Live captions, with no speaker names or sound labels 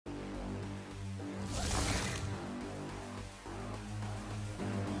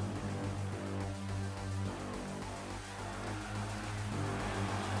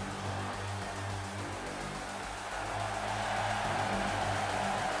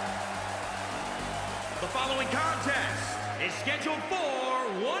The following contest is scheduled for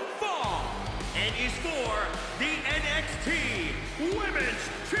one fall and is for the NXT Women's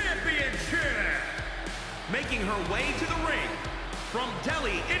Championship. Making her way to the ring from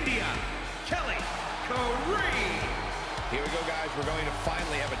Delhi, India, Kelli, Kareem. Here we go, guys. We're going to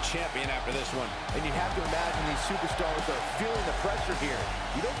finally have a champion after this one. And you have to imagine these superstars are feeling the pressure here.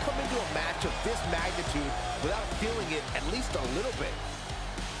 You don't come into a match of this magnitude without feeling it at least a little bit.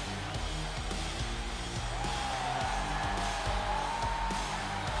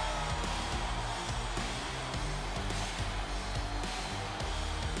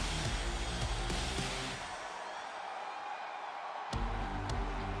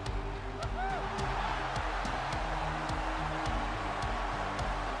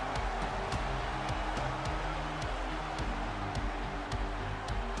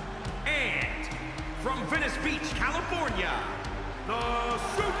 From Venice Beach, California, the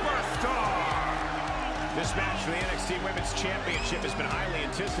Superstar. This match for the NXT Women's Championship has been highly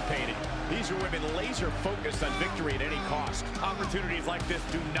anticipated. These are women laser-focused on victory at any cost. Opportunities like this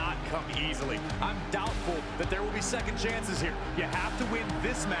do not come easily. I'm doubtful that there will be second chances here. You have to win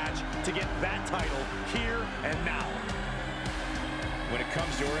this match to get that title here and now. When it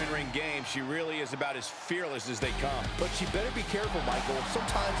comes to her in-ring game, she really is about as fearless as they come. But she better be careful, Michael.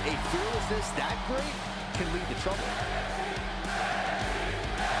 Sometimes a fearlessness that great can lead to trouble.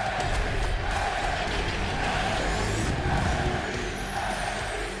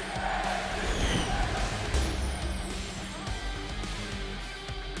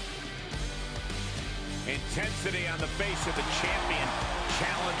 Intensity on the face of the champion.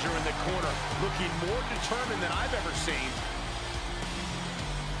 Challenger in the corner, looking more determined than I've ever seen.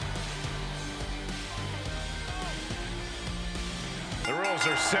 The rules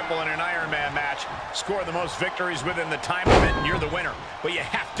are simple in an Iron Man match. Score the most victories within the time limit and you're the winner. But you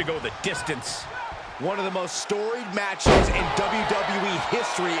have to go the distance. One of the most storied matches in WWE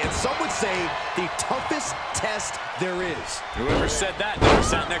history, and some would say the toughest test there is. Whoever said that never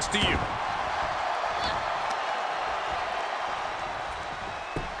sat next to you.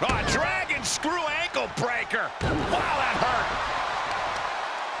 Oh, dragon screw ankle breaker. Wow, that hurt.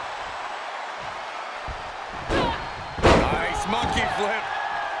 Monkey flip.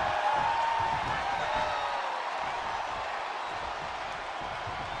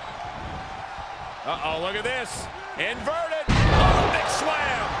 Uh-oh, look at this. Inverted. Oh, big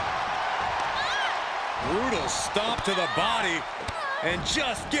slam. Brutal stomp to the body. And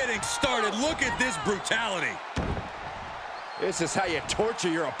just getting started. Look at this brutality. This is how you torture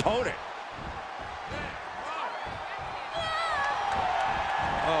your opponent.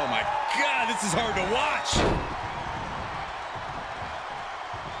 Oh, my God. This is hard to watch.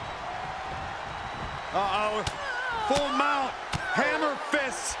 Uh-oh, full mount, hammer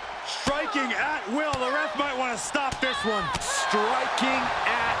fists, striking at will. The ref might want to stop this one. Striking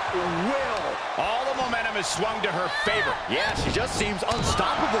at will. All the momentum is swung to her favor. Yeah, she just seems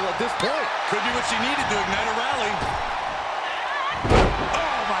unstoppable at this point. Could be what she needed to ignite a rally.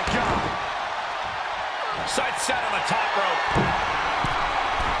 Oh, my God. Side set on the top rope.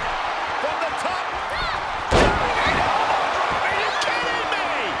 From the top.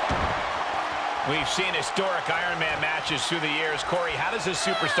 We've seen historic Iron Man matches through the years. Corey, how does a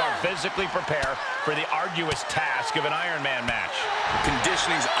superstar physically prepare for the arduous task of an Iron Man match?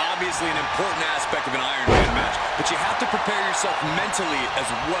 Conditioning is obviously an important aspect of an Iron Man match, but you have to prepare yourself mentally as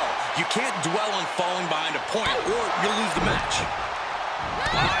well. You can't dwell on falling behind a point, or you'll lose the match.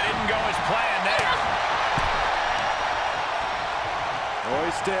 It didn't go as planned there.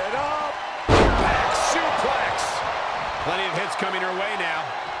 Hoisted up. Back suplex. Plenty of hits coming her way now.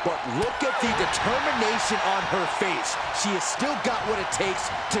 But look at the determination on her face. She has still got what it takes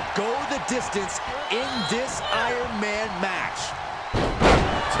to go the distance in this Iron Man match.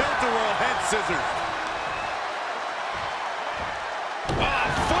 Tilt-a-whirl head scissors.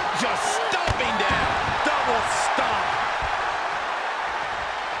 Foot just stomping down. Double stomp.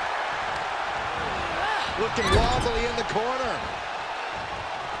 Looking wobbly in the corner.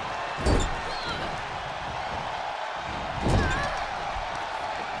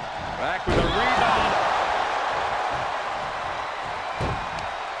 Back with a rebound.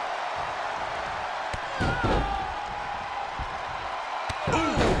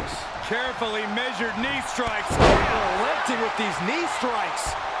 Ooh, carefully measured knee strikes. Elected with these knee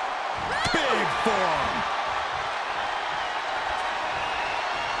strikes. Big forearm.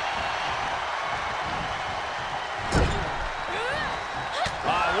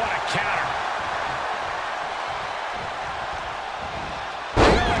 What a counter.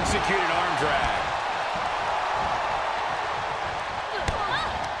 Well-executed arm drag.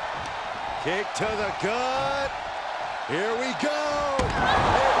 Kick to the gut. Here we go.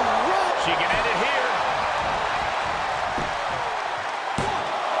 She can end it here.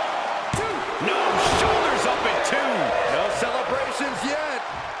 No, shoulders up at 2. No celebrations yet.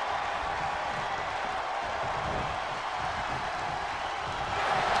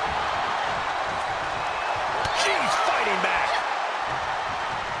 She's fighting back.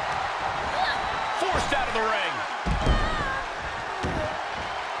 Forced out of the ring.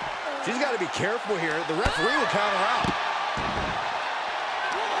 She's got to be careful here. The referee will count her out.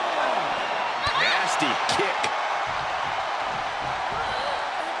 Nasty kick.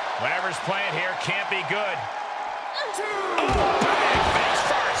 Whatever's playing here can't be good. Oh, bang, face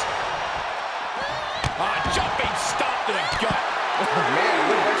first. Jumping stop to the gut. Oh, man, a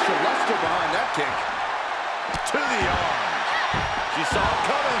little extra luster behind that kick. To the arm. She saw it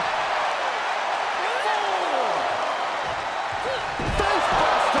coming.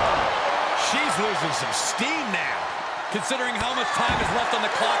 She's losing some steam now. Considering how much time is left on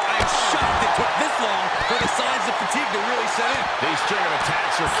the clock, I am shocked it took this long for the signs of fatigue to really set in. These string of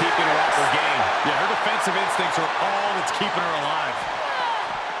attacks are keeping her off her game. Yeah, her defensive instincts are all that's keeping her alive.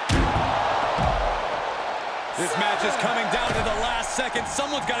 This match is coming down to the last second.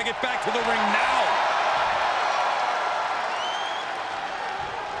 Someone's got to get back to the ring now.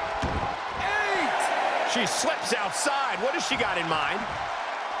 8. She slips outside. What has she got in mind?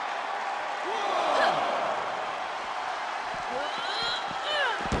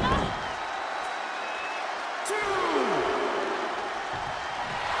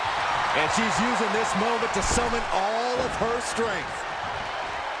 And she's using this moment to summon all of her strength.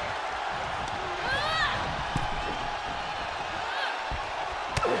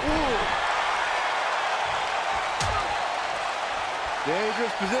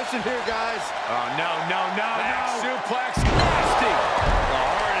 Dangerous position here, guys. Oh, no, no, no. Back suplex. Nasty. The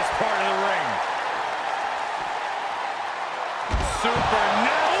hardest part of the ring.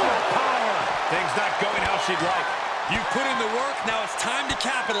 Supernatural power. Things not going how she'd like. You put in the work, now it's time to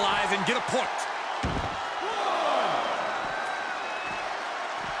capitalize and get a point.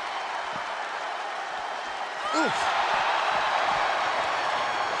 Oof.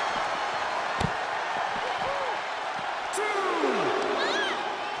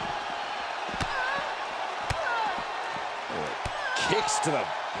 Kicks to the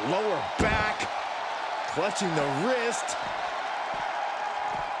lower back, clutching the wrist.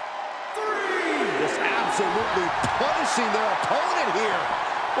 Just absolutely punishing their opponent here,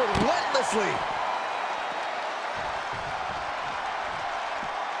 relentlessly.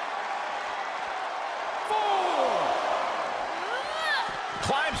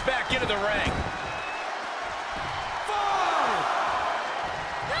 Climbs back into the ring. 5.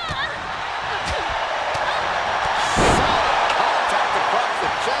 Solid contact across the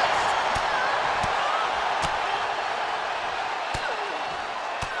chest.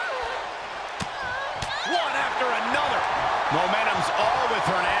 One after another. Momentum's all with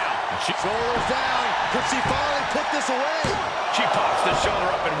her now. Shoulders down. Could she finally put this away? She pops the shoulder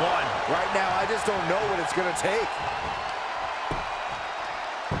up and 1. Right now, I just don't know what it's going to take.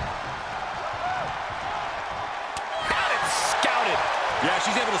 Got it scouted. Yeah,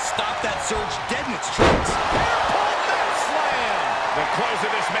 she's able to stop that surge dead in its tracks. Slam. The close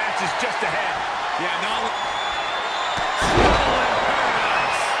of this match is just ahead. Yeah, now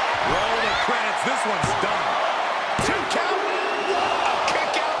Roll the credits. This one's done. 2 count. A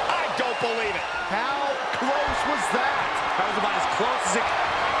kick out. I don't believe it. How close was that? that was about as close as it.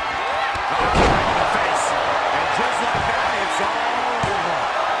 Right in the face. And just like that, it's all over.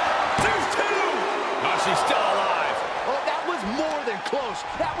 2-2. Oh, she's still alive. Oh, that was more than close.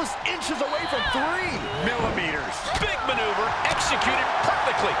 That was inches away from 3 millimeters. Big maneuver, executed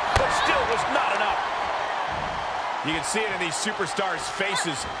perfectly, but still was not enough. You can see it in these superstars'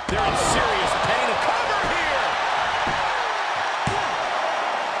 faces. They're in serious pain. A cover here.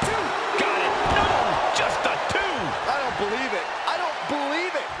 1, 2. Got it. No, just a 2. I don't believe it. I don't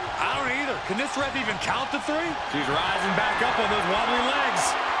believe it. I don't either. Can this ref even count to 3? She's rising back up on those wobbly legs.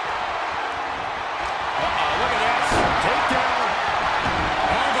 Uh-oh, look at this. Takedown.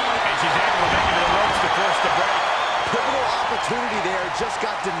 And she's able to make it to the ropes to force the break. Pivotal opportunity there just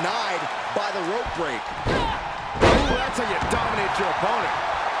got denied by the rope break. Ooh, that's how you dominate your opponent.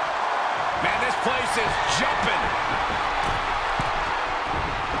 Man, this place is jumping.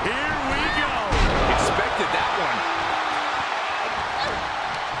 Here we go. Expected that one.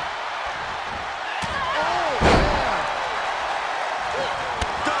 Oh, man.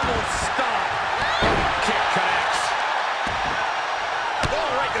 Double stop. Kick connects. Oh,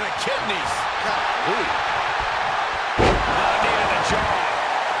 right to the kidneys. Golly. Knee to the jaw.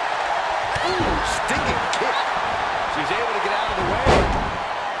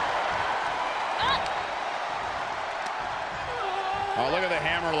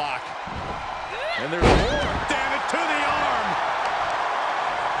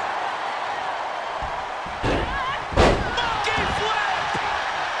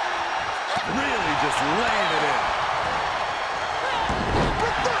 just laying it in.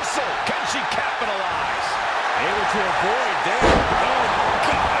 Reversal. Can she capitalize? Able to avoid there. Oh,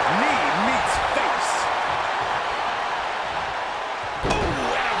 God. Knee meets face.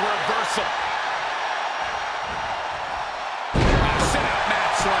 Ooh, and a reversal. Sit out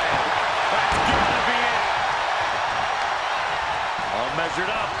mat slam. That's gotta be it. All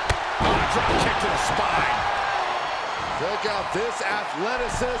measured up. Drop kick to the spine. Check out this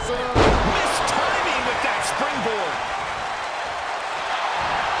athleticism. Missed timing with that springboard.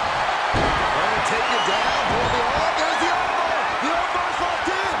 Gonna take it down. Hold the arm. There's the armbar. The armbar's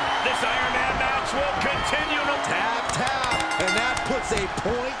locked in. This Iron Man match will continue to Tap, tap. And that puts a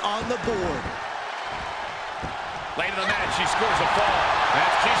point on the board. late in the match, she scores a fall.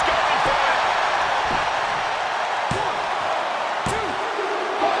 And she's going for it.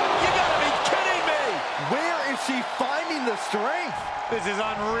 You gotta be kidding me. Where is she finding the strength? This is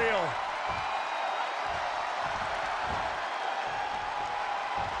unreal.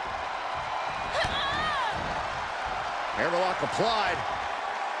 Airlock applied.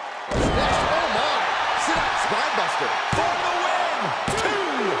 What's next? Oh my! Sit out spine buster. For the win! 2!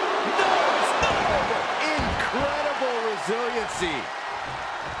 No, it's not over! Incredible resiliency.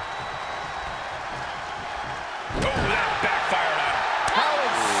 Oh, that backfired on her. How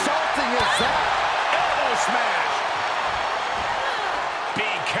insulting is that? Elbow smash!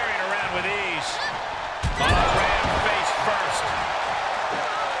 Being carried around with ease. Ram face first.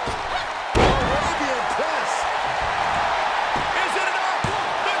 Arabian press. Is it enough?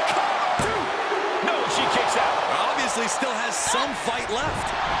 The cover! No, she kicks out. Obviously still has some fight left.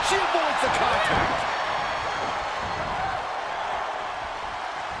 She avoids the contact.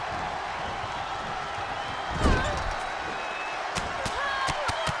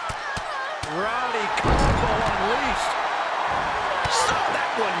 Rowdy combo unleashed. Saw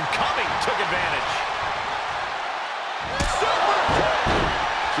that one coming. Took advantage. Super kick.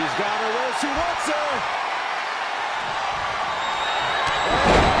 She's got her where she wants her.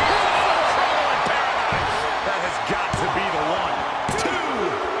 Trouble in paradise. That has got to be the one. 2.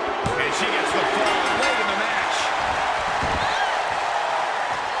 And she gets the fall late in the match.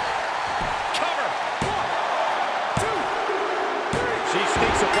 Cover. 1, 2. She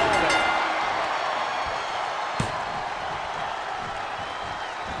sneaks a ball there.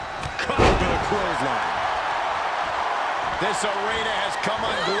 Caught with a clothesline. This arena has come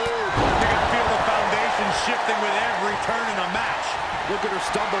unglued. You can feel the foundation shifting with every turn in the match. Look at her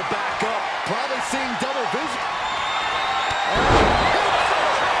stumble back up. Probably seeing double vision.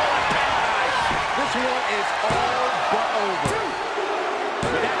 This one is all but over.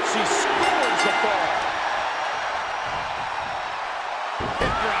 With that, she scores the fall.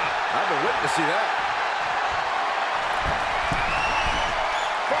 Hip drop. I've been waiting to see that.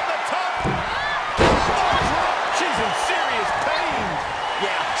 From the top. She's in serious pain.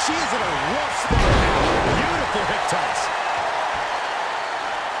 Yeah, she is in a rough spot now. Beautiful hip toss.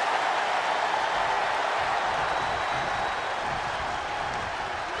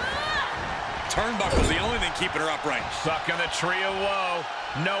 Turnbuckle's the only thing keeping her upright. Stuck in the tree of woe.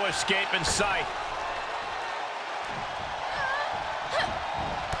 No escape in sight.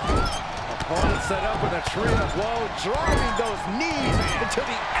 Opponent set up with a tree of woe, driving those knees into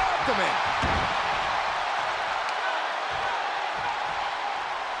the abdomen.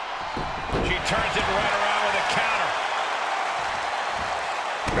 She turns it right around with a counter.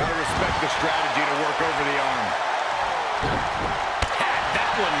 Gotta respect the strategy to work over the arm. Had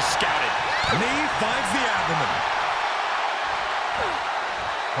that one scouted. Knee finds the abdomen.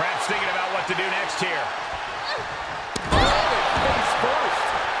 Perhaps thinking about what to do next here. Face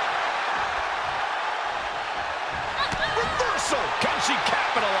first. Reversal. Can she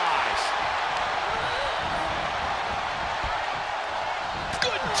capitalize?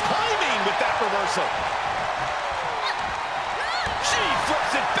 Good timing with that reversal. She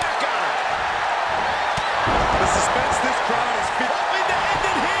flips it back on her. The suspense this crowd is feeling. Hoping to end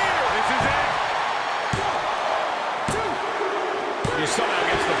it here. This is it. 1, 2. She somehow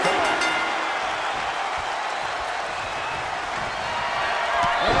gets the fall.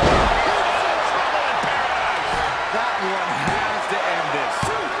 Trouble in paradise. That one has to end this.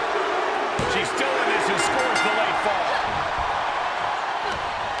 She's still in this and scores the late fall.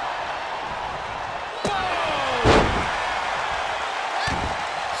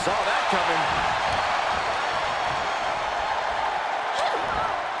 Saw that coming.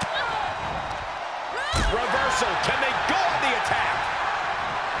 Reversal. Can they go on the attack?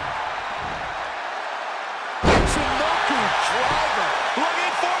 Chinoku driver.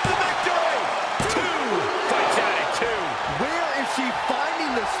 Looking for the victory. 2. Fights out at 2. Where is she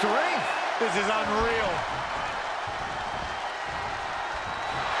finding the strength? This is unreal.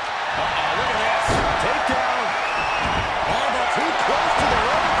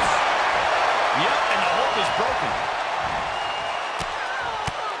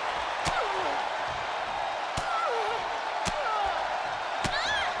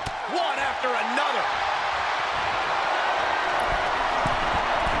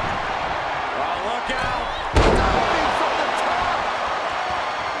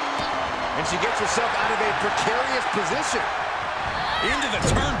 gets herself out of a precarious position. Into the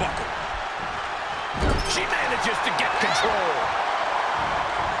turnbuckle. She manages to get control.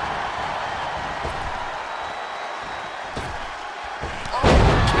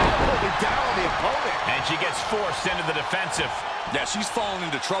 Catapulting down on the opponent. And she gets forced into the defensive. Yeah, she's falling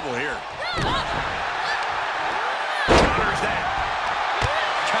into trouble here. Counters that.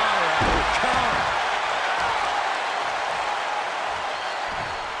 Counter after counter.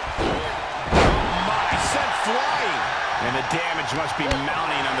 Oh my, sent flying. And the damage must be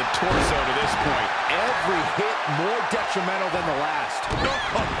mounting on the torso to this point. Every hit more detrimental than the last.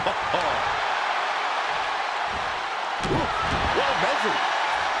 Well measured.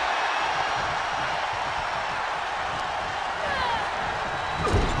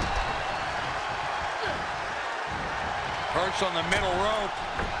 Perch on the middle rope.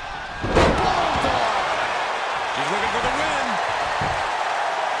 She's looking for the win.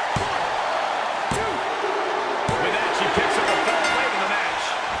 With that, she picks up a fall late in the match.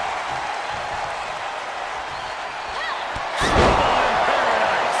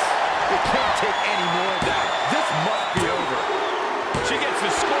 They can't take any more of that. This must be over. She gets the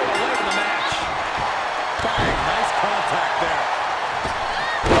score late in the match. Bang, nice contact there.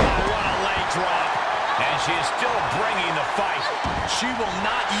 Oh, what a leg drop. And she is still bringing the fight. She will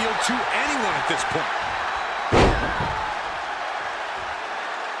not yield to anyone at this point.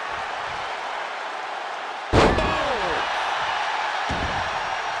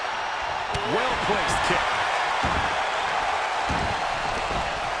 Well-placed kick.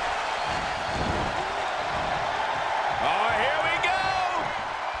 Oh, here we go.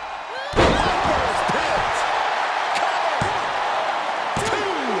 Piper's pinned. Cover. 2.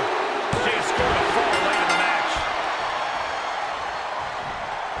 She has scored a fall late in the match.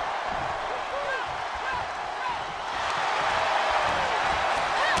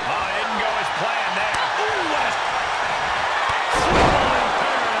 Oh, it didn't go as planned there. Ooh, what a...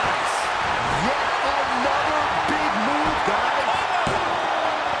 Yet another big move, guys.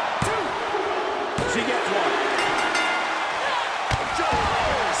 She gets one.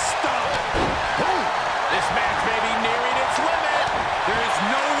 Stop. Boom. This match may be nearing its limit. There is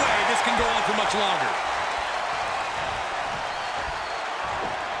no way this can go on for much longer.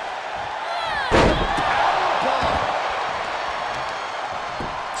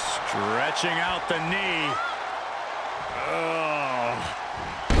 Stretching out the knee. Oh.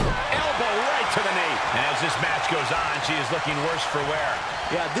 Elbow right to the knee. And as this match goes on, she is looking worse for wear.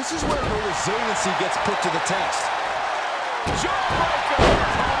 Yeah, this is where her resiliency gets put to the test. Jawbreaker!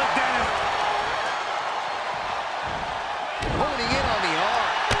 Calm it down. Honing in on the arm.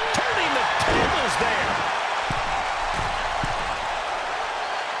 Turning the tables there.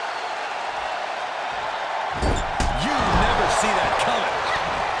 You never see that coming.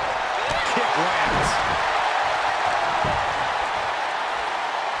 Kick lands.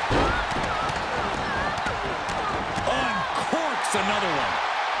 Uncorks another one.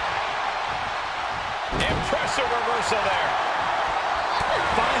 Impressive reversal there.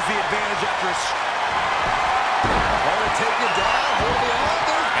 Finds the advantage after a... taken down, holding on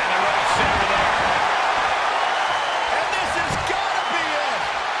there. And the right center there. And this has got to be it.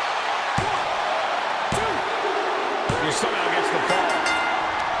 1, 2. He somehow gets the fall.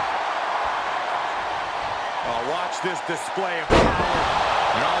 Oh, watch this display of power.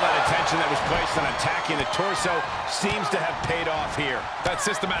 And all that attention that was placed on attacking the torso seems to have paid off here. That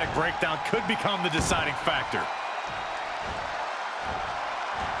systematic breakdown could become the deciding factor.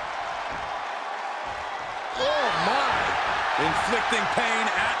 Oh, my. Inflicting pain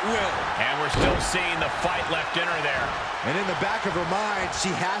at will. And we're still seeing the fight left in her there. And in the back of her mind, she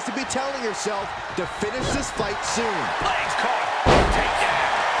has to be telling herself to finish this fight soon. Legs caught. Take down.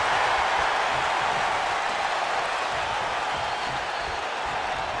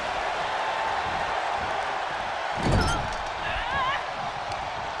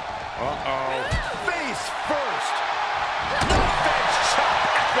 Uh-oh. Face first. Fence chop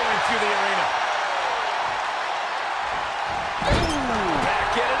echoing through the arena.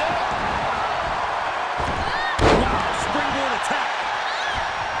 Back it up. Wow, springboard attack.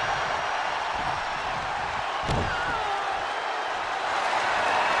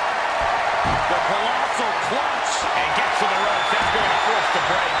 The colossal clutch. And gets to the rope. That's going to force the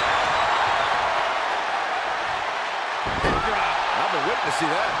break. Drop. I've been waiting to see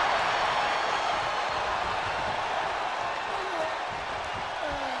that.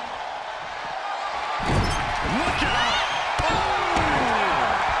 Look out.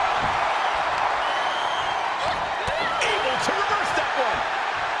 Able to reverse that one.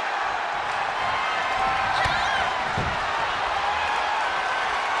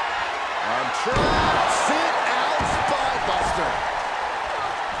 I'm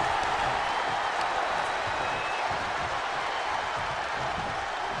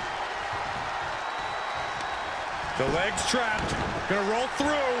The leg's trapped. Gonna roll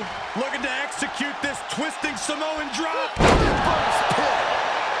through. Looking to execute this twisting Samoan drop.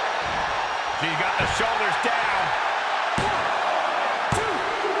 She got the shoulders down.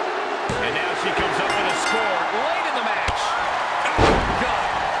 And now she comes up with a score late in the match. Oh, God.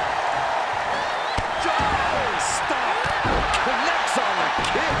 Stop. Connects on the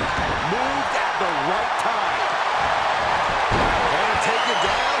kick. Moved at the right time. Gonna take it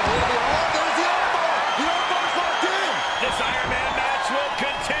down. Hold the arm. There's the armbar. The armbar's locked in. This Iron Man match will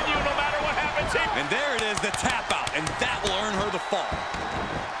continue no matter what happens here. And there it is, the tap out, and that will earn her the fall.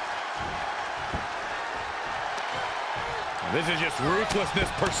 This is just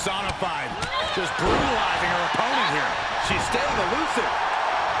ruthlessness personified. Just brutalizing her opponent here. She's staying elusive.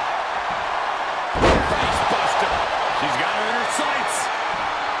 Face buster. She's got her in her sights.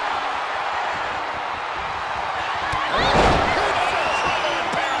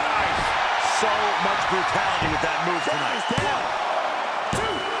 So much brutality with that move tonight.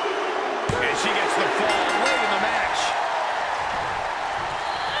 And she gets the fall late in the match.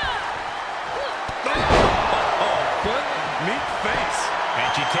 Foot, meet face. And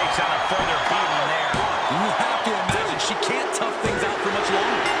she takes out a further beating there. You have to imagine she can't tough things out for much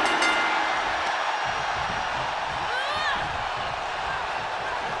longer.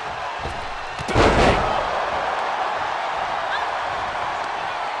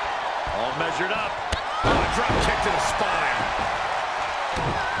 All measured up. Oh, drop kick to the spine.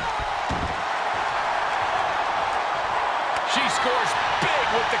 She scores big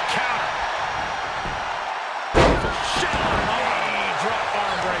with the counter. Drop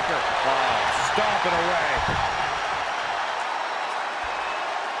arm breaker. Stomping away.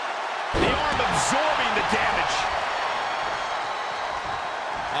 The arm absorbing the damage.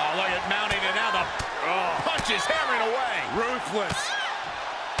 Oh, look at mounting, and now the punches hammering away. Ruthless.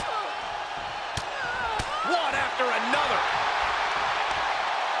 One after another.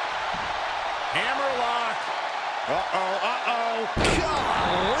 Hammerlock.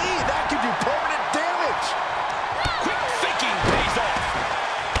 Golly, that could do permanent damage. Quick thinking pays off.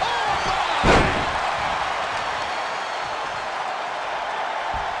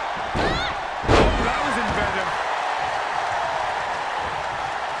 That was inventive.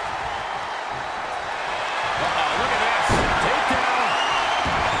 Look at this. Takedown.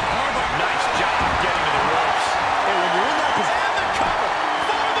 Nice job getting to the ropes. And when you're in that position, And the cover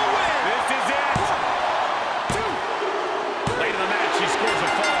for the win. This is it. Late in the match, she scores a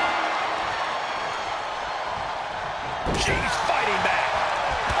fall. She's fighting back.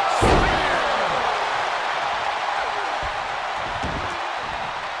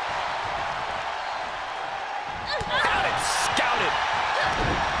 Got it scouted.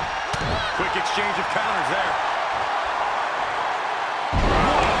 Quick exchange of counters there.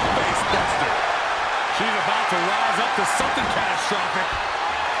 What a face buster. She's about to rise up to something catastrophic.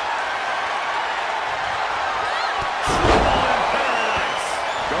 Trouble in paradise.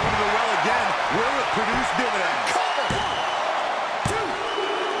 going to the well again. Will it produce dividends?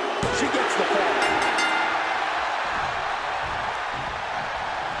 She gets the fall.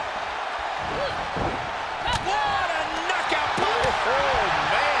 What a knockout punch. Oh,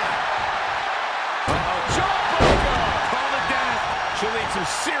 man. Jawbreaker. Call the dentist. She'll need some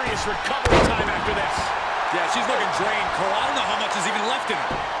serious recovery time after this. Yeah, she's looking drained, Cole. I don't know how much is even left in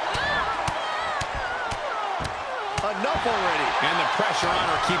her. Enough already. And the pressure on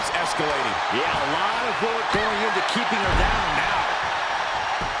her keeps escalating. Yeah, a lot of work going into keeping her down now.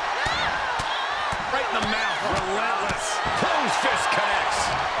 Right in the mouth. Relentless. Closed fist connects.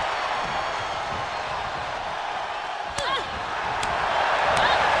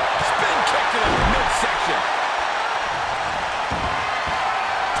 Spin kick to the midsection.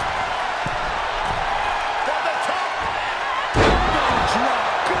 From the top. Elbow drop.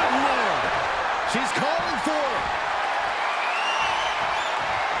 Good Lord. She's calling for it.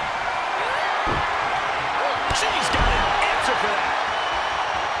 She's got an answer for that.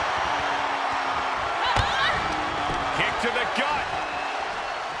 Kick to the gut.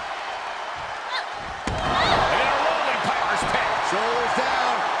 And then a rolling Piper's pin. Shoulders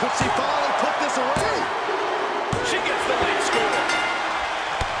down. Could she fall and put this away? She gets the late score.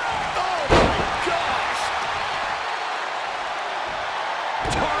 Oh my gosh.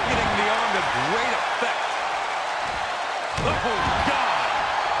 Targeting the arm to great effect. Oh, God.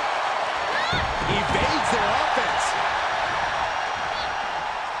 Evades their offense.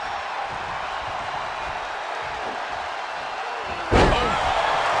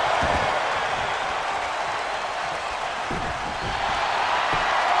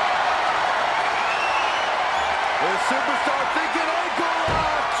 The superstar thinking ankle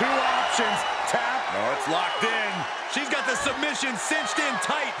lock. Two options. Tap It's locked in. She's got the submission cinched in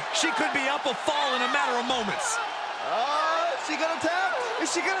tight. She could be up or fall in a matter of moments. Is she gonna tap?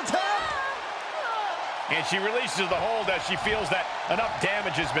 Is she gonna tap? And she releases the hold as she feels that enough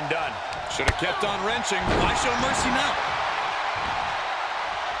damage has been done. Should have kept on wrenching. Why show mercy now?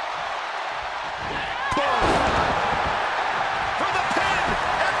 Boom! For the pin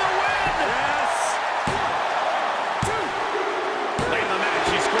and the win! Yes! Late in the match,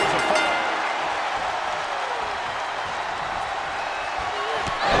 she scores a fall.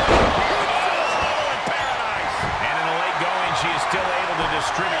 Oh, in paradise! And in the late going, she is still able to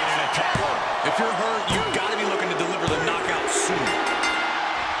distribute an attack. If you're her, you've got to be looking to deliver the knockout soon.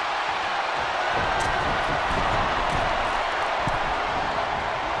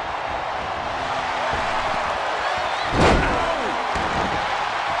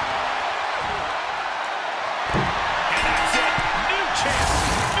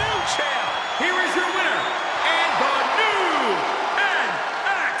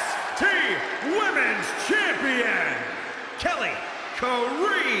 Kelli,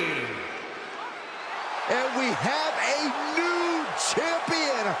 Kareem. And we have a new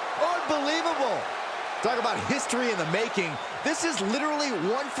champion. Unbelievable. Talk about history in the making. This is literally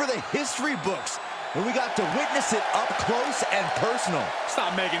one for the history books. And we got to witness it up close and personal.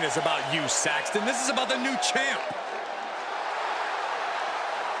 Stop making this about you, Saxton. This is about the new champ.